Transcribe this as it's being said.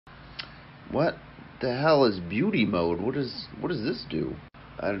What the hell is beauty mode? What does this do?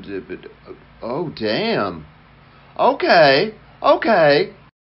 Oh damn. Okay. Okay.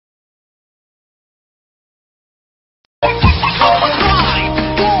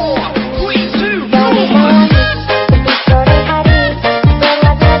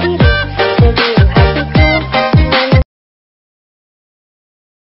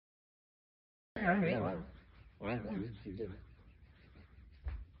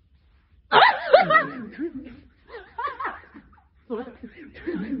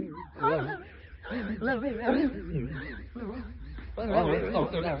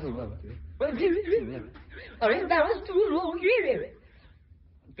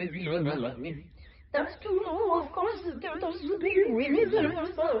 That's too low, of course. That's too big.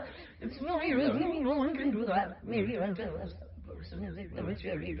 It's not even no one can do that. Maybe I'm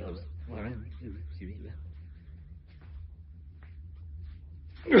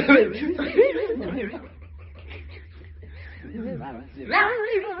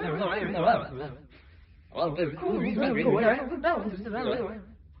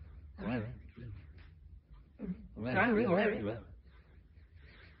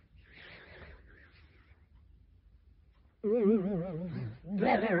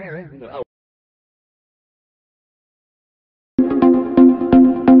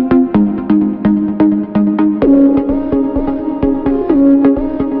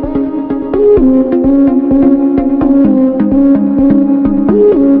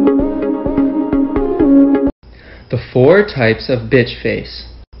The 4 types of bitch face: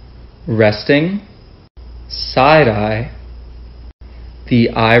 resting, side eye, the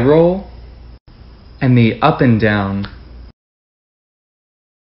eye roll, and the up and down.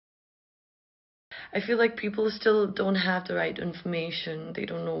 I feel like people still don't have the right information. They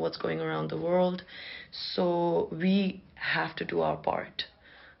don't know what's going around the world. So we have to do our part.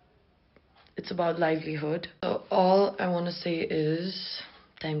 It's about livelihood. So all I want to say is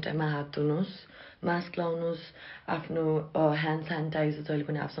time हात धुनुस्, mask लाउनुस्, आफ्नो hand sanitizer जहिले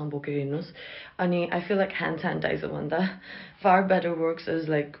पनि आफूसँग बोकेर हिँड्नुस्. अनि I feel like hand sanitizer भन्दा far better works is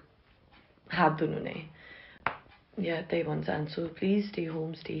like हात धुनु नै. Yeah, त्यही भन्न चाहन्छु. Please stay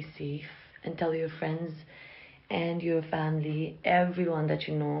home, stay safe, and tell your friends and your family, everyone that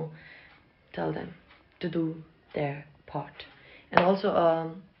you know, tell them to do their part. And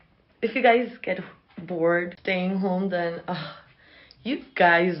also, if you guys get bored staying home, then you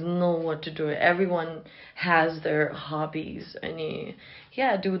guys know what to do. Everyone has their hobbies, and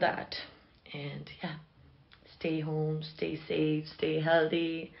yeah, do that. And yeah, stay home, stay safe, stay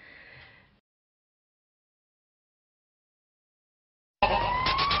healthy.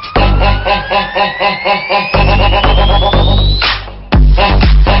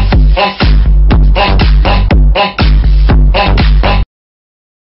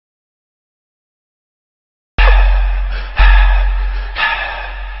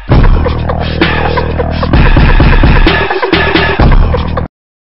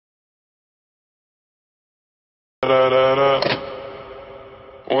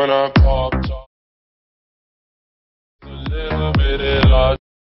 When I popped off a little bit of logic.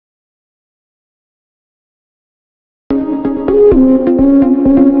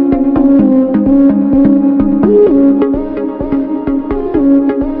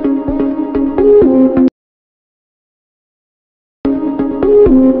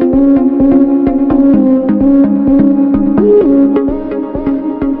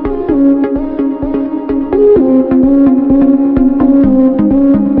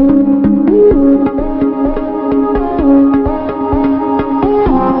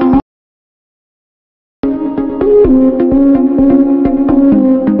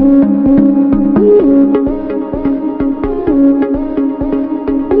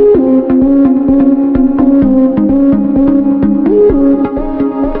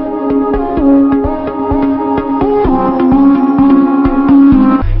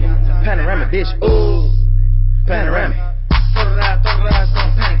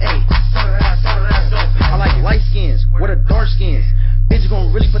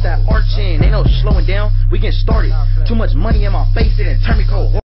 We getting started. Too much money in my face, it done turned me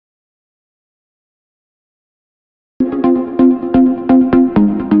cold.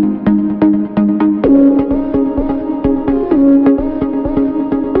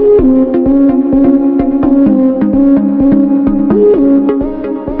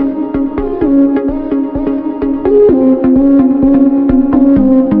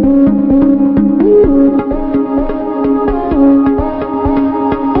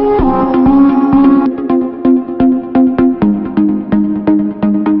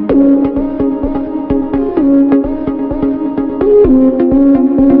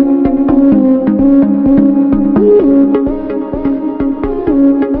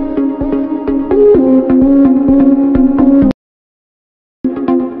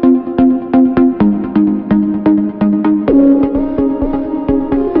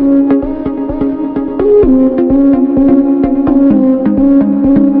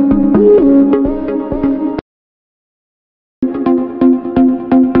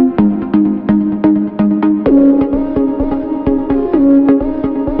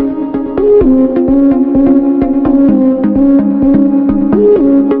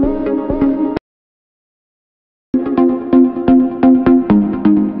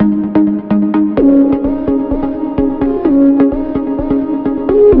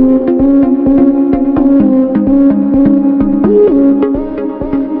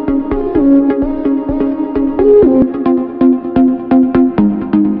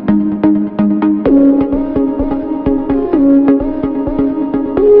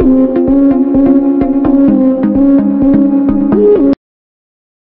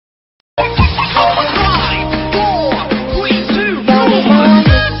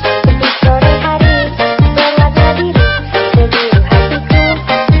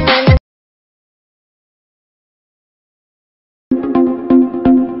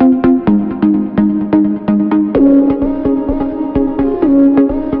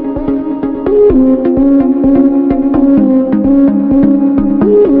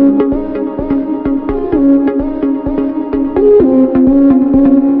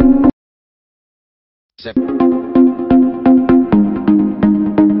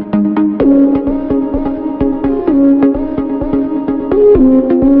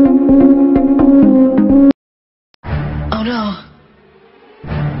 Oh no.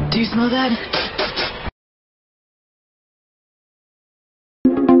 Do you smell that?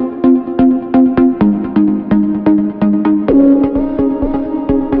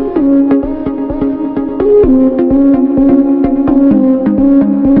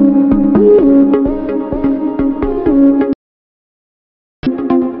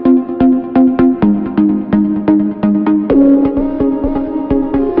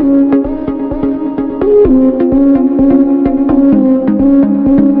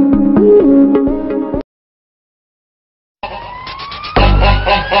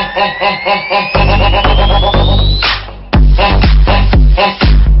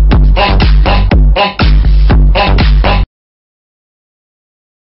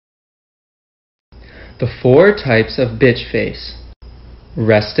 The 4 types of bitch face: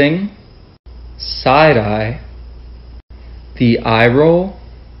 resting, side eye, the eye roll,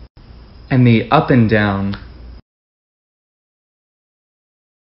 and the up and down.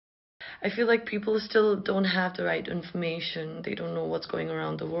 I feel like people still don't have the right information. They don't know what's going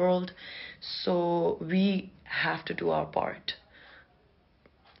around the world. So we have to do our part.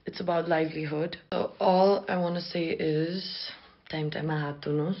 It's about livelihood. So all I want to say is time हात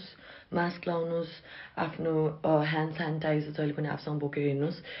धुनुस्, mask लाउनुस्, आफ्नो hand sanitizer जहिले पनि आफूसँग बोकेर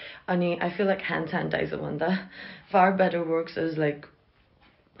हिँड्नुस्. अनि I feel like hand sanitizer भन्दा far better works is like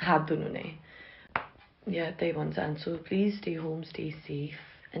हात धुनु नै. Yeah, त्यही भन्न चाहन्छु. Please stay home, stay safe,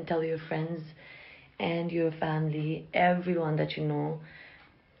 and tell your friends and your family, everyone that you know,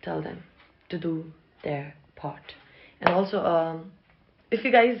 tell them to do their part. And also, if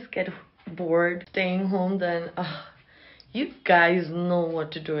you guys get bored staying home, then you guys know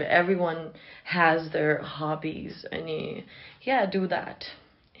what to do. Everyone has their hobbies, and yeah, do that.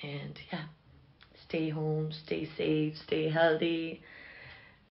 And yeah, stay home, stay safe, stay healthy.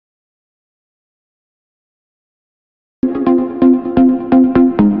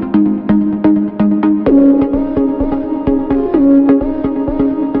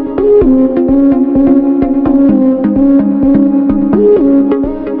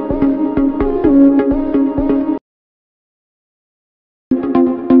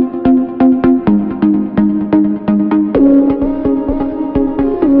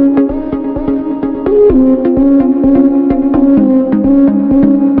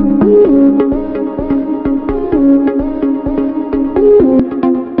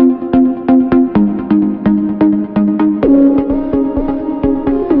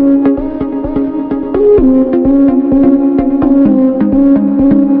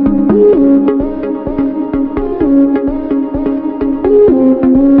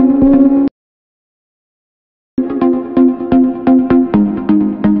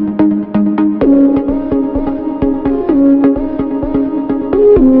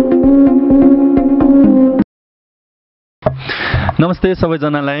 Namaste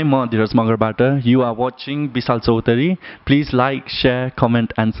सबैजनालाई म धीरज मगरबाट. You are watching Bishal chautari. Please like, share,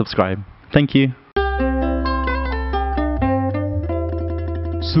 comment and subscribe. Thank you.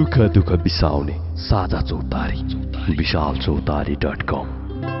 सुख दुःख बिसाउने साझा चौतारी bishalchautari.com